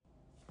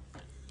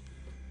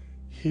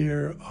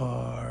Here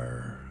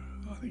are,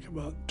 I think,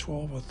 about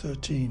 12 or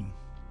 13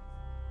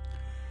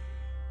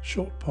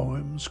 short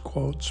poems,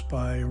 quotes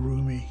by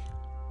Rumi.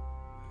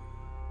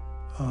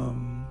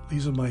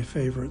 These are my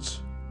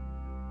favorites.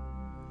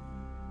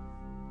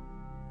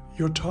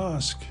 Your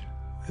task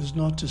is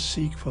not to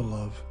seek for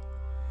love,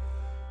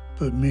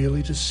 but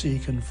merely to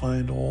seek and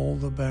find all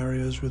the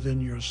barriers within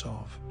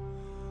yourself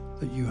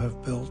that you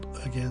have built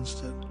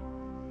against it.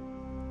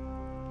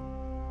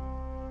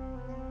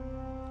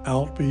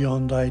 Out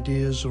beyond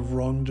ideas of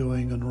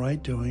wrongdoing and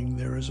right doing,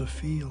 there is a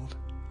field.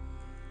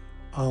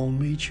 I'll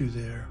meet you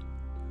there.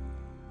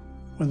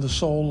 When the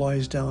soul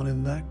lies down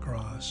in that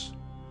grass,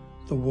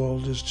 the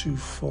world is too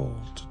full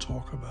to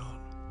talk about.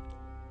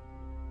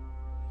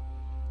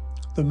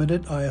 The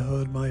minute I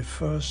heard my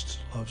first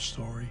love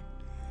story,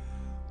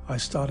 I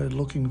started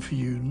looking for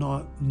you,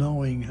 not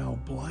knowing how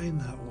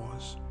blind that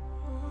was.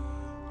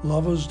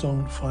 Lovers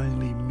don't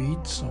finally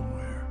meet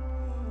somewhere.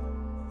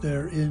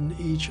 They're in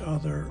each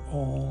other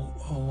all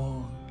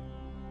along.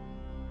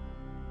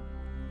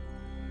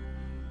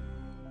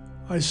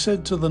 I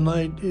said to the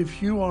night, if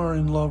you are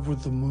in love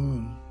with the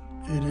moon,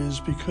 it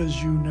is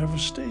because you never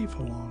stay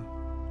for long.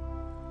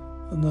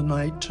 And the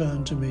night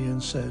turned to me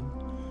and said,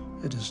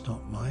 it is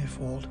not my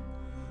fault.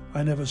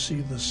 I never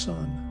see the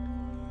sun.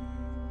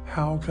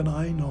 How can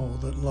I know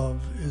that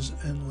love is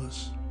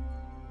endless?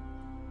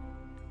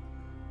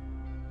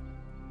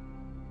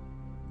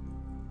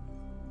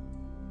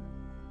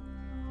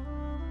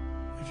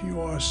 If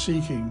you are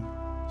seeking,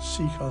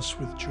 seek us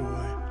with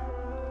joy,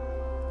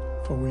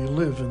 for we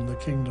live in the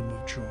kingdom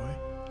of joy.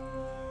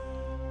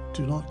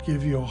 Do not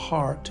give your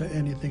heart to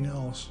anything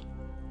else,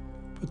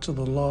 but to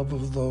the love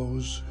of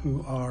those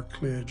who are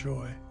clear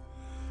joy.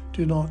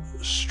 Do not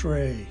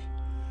stray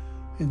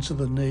into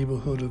the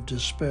neighborhood of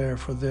despair,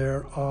 for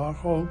there are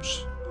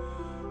hopes.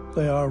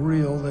 They are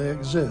real, they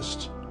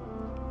exist.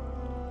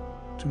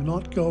 Do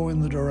not go in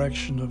the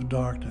direction of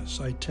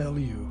darkness. I tell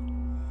you,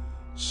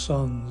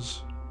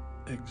 suns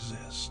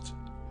exist.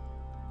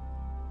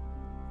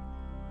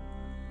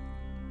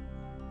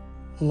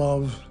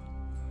 Love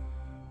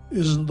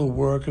isn't the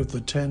work of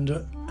the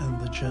tender and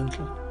the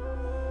gentle.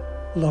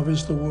 Love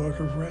is the work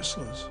of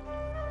wrestlers.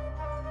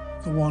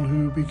 The one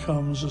who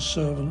becomes a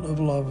servant of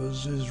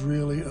lovers is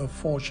really a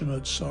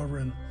fortunate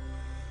sovereign.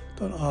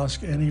 Don't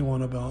ask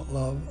anyone about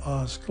love,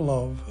 ask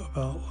love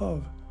about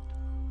love.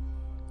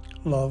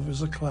 Love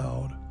is a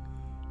cloud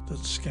that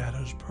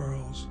scatters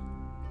pearls.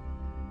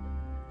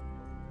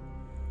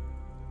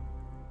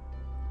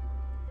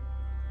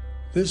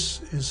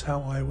 This is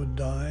how I would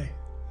die,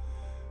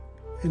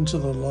 into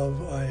the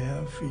love I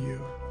have for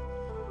you,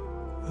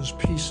 as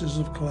pieces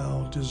of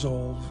cloud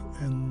dissolve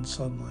in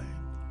sunlight.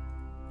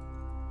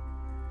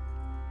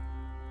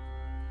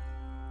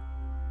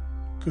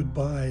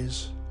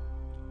 Goodbyes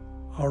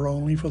are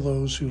only for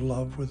those who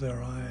love with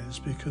their eyes,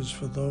 because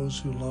for those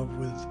who love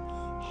with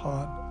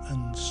heart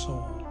and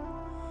soul,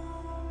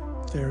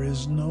 there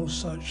is no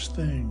such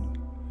thing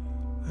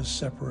as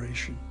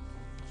separation.